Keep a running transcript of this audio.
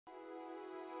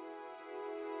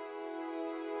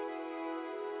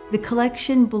The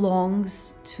collection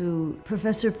belongs to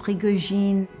Professor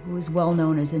Prigogine, who is well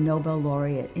known as a Nobel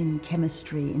laureate in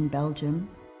chemistry in Belgium.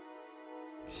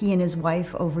 He and his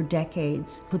wife, over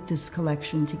decades, put this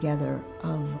collection together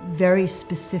of very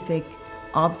specific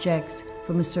objects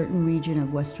from a certain region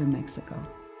of Western Mexico.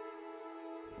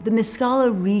 The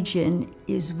Mezcala region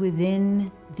is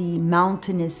within the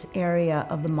mountainous area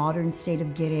of the modern state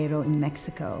of Guerrero in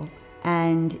Mexico,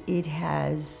 and it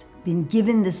has been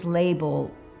given this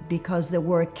label because there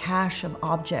were a cache of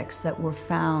objects that were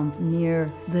found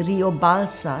near the Rio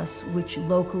Balsas, which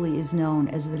locally is known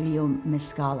as the Rio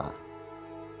Mezcala.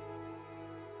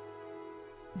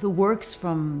 The works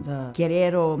from the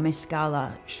Guerrero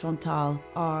Mezcala Chantal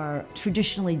are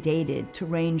traditionally dated to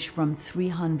range from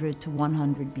 300 to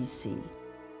 100 BC.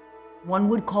 One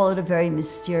would call it a very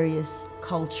mysterious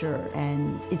culture,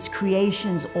 and its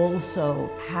creations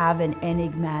also have an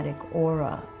enigmatic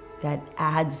aura that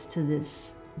adds to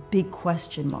this big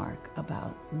question mark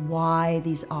about why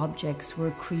these objects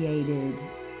were created.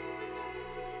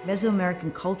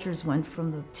 Mesoamerican cultures went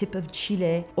from the tip of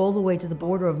Chile all the way to the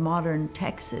border of modern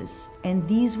Texas, and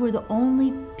these were the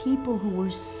only people who were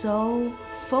so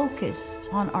focused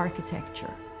on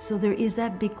architecture. So there is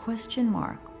that big question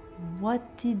mark.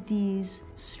 What did these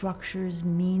structures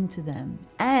mean to them?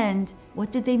 And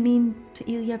what did they mean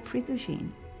to Ilya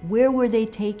Prigogine? Where were they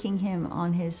taking him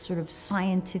on his sort of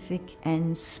scientific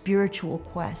and spiritual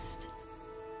quest?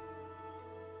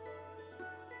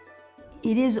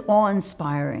 It is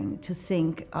awe-inspiring to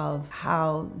think of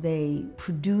how they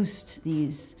produced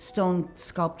these stone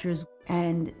sculptures,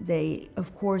 and they,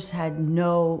 of course, had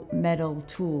no metal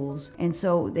tools, and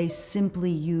so they simply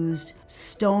used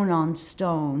stone on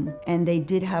stone, and they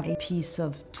did have a piece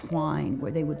of twine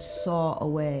where they would saw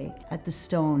away at the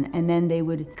stone, and then they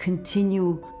would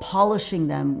continue polishing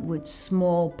them with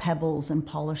small pebbles and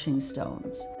polishing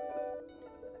stones.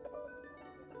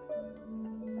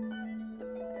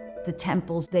 The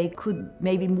temples, they could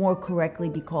maybe more correctly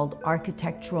be called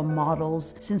architectural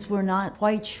models, since we're not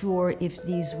quite sure if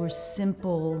these were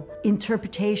simple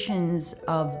interpretations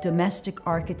of domestic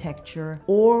architecture,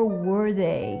 or were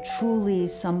they truly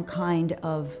some kind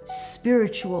of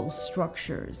spiritual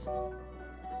structures.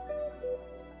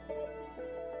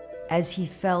 As he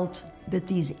felt that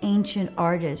these ancient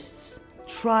artists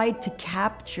tried to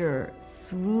capture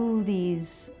through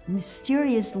these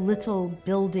mysterious little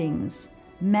buildings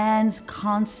man's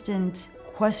constant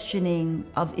questioning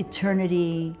of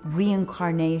eternity,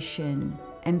 reincarnation,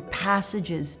 and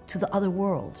passages to the other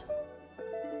world.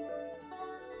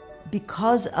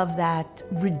 Because of that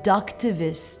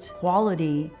reductivist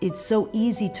quality, it's so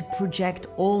easy to project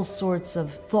all sorts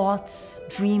of thoughts,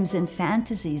 dreams, and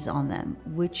fantasies on them,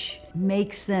 which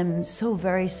makes them so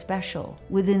very special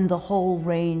within the whole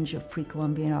range of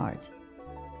pre-Columbian art.